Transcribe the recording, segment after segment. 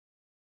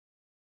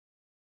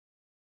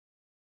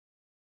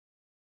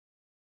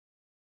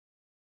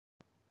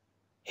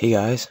Hey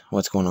guys,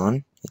 what's going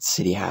on? It's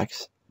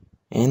Cydiahacks.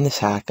 In this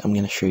hack, I'm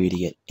going to show you to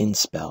get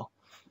inspell.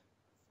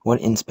 What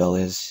inspell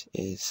is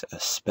a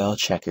spell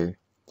checker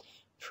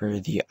for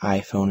the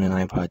iPhone and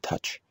iPod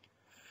Touch.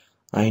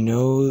 I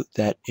know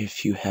that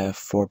if you have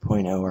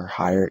 4.0 or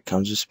higher, it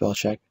comes with spell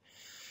check.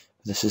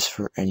 This is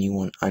for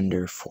anyone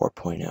under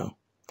 4.0.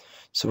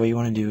 So what you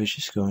want to do is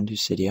just go into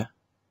Cydia.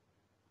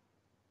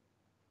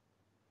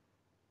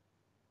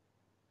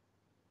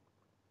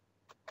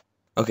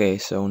 Okay,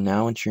 so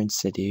now once you're in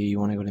Cydia, you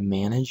want to go to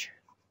Manage,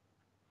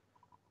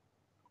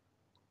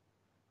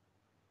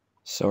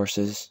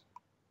 Sources.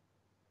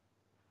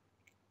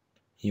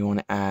 You want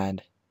to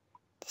add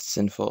the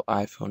Sinful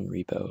iPhone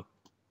repo.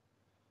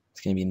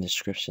 It's going to be in the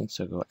description,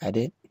 so go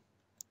Edit,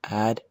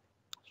 Add,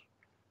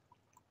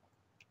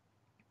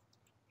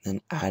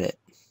 then Add it.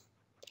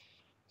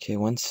 Okay,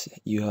 once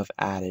you have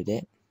added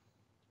it,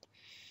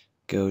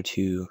 go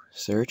to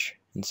Search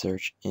and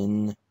search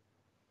inspell.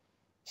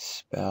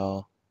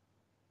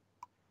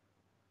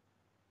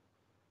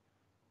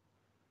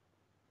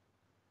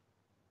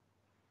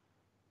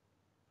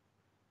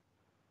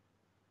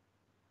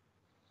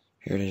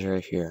 Here it is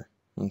right here,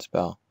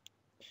 inspell.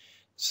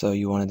 So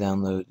you want to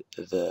download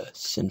the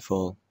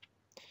Sinful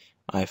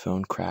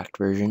iPhone cracked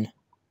version.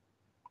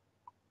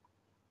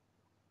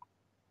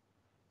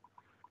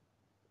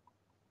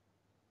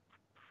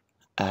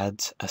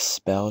 Adds a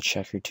spell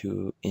checker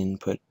to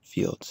input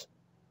fields.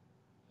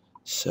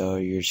 So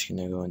you're just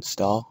going to go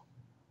install.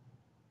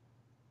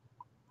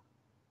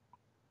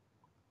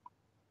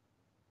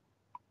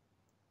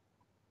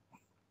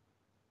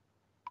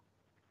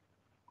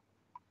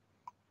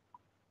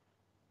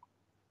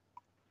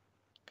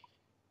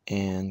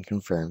 And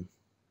confirm.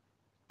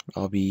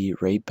 I'll be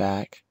right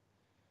back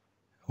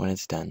when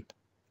it's done.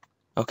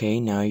 Okay,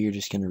 now you're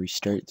just going to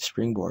restart the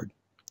springboard,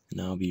 and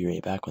I'll be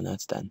right back when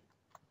that's done.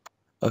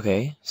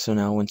 Okay, so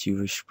now once you've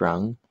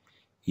resprung,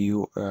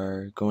 you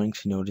are going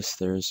to notice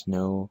there's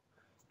no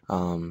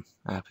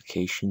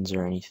applications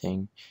or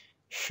anything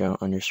shown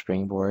on your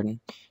springboard.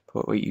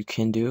 But what you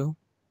can do, you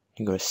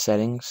can go to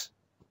Settings,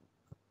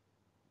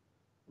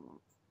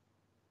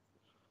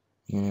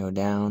 you're going to go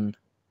down,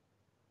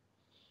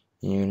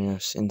 and you're going to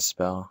notice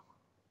Inspell.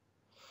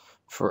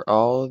 For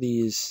all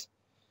these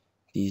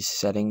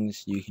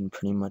settings, you can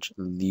pretty much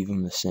leave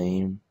them the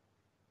same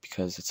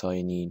because that's all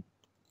you need.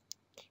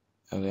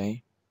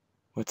 Okay,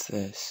 what's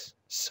this?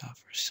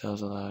 Software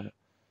sales allowed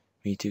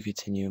me to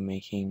continue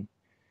making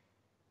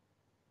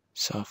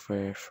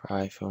software for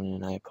iPhone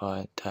and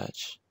iPod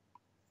Touch.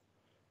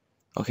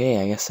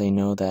 Okay, I guess I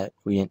know that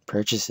we didn't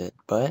purchase it,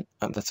 but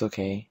that's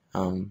okay.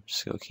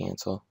 Just go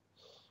cancel.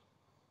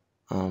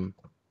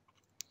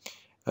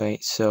 Okay,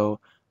 so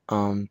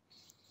now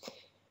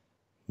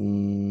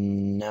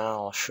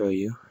I'll show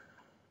you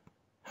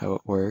how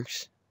it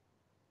works.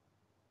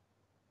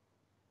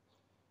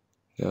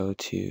 I'll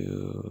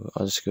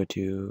just go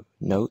to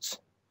Notes,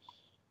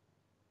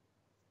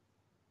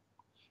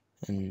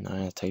 and I'm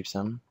gonna type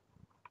some.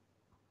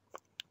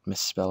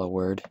 Misspell a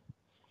word.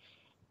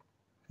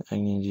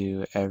 I'm gonna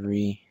do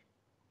every.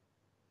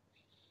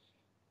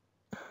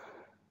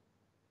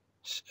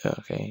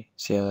 Okay,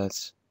 see how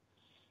that's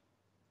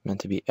meant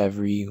to be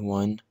every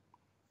one.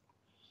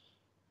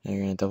 And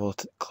you're gonna double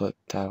click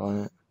tap on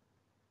it.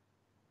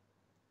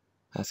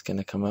 That's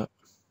gonna come up.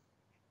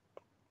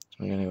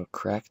 We're gonna go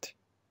correct.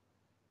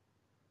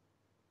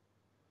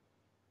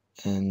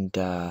 And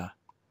then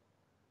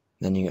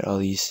you get all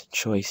these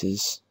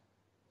choices,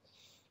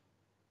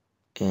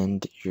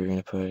 and you're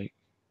gonna put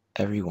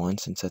every one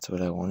since that's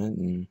what I wanted,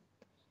 and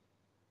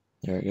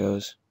there it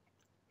goes.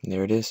 And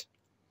there it is.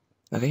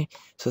 Okay,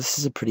 so this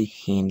is a pretty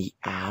handy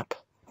app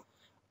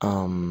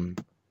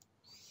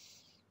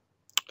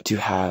to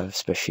have,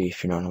 especially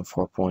if you're not on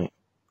 4.1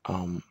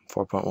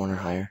 or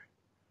higher,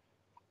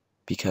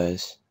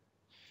 because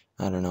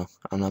I don't know,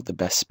 I'm not the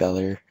best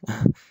speller,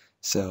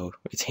 so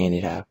it's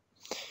handy to have.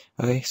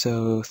 Okay,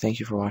 so thank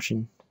you for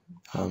watching.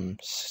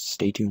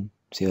 Stay tuned.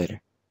 See you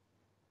later.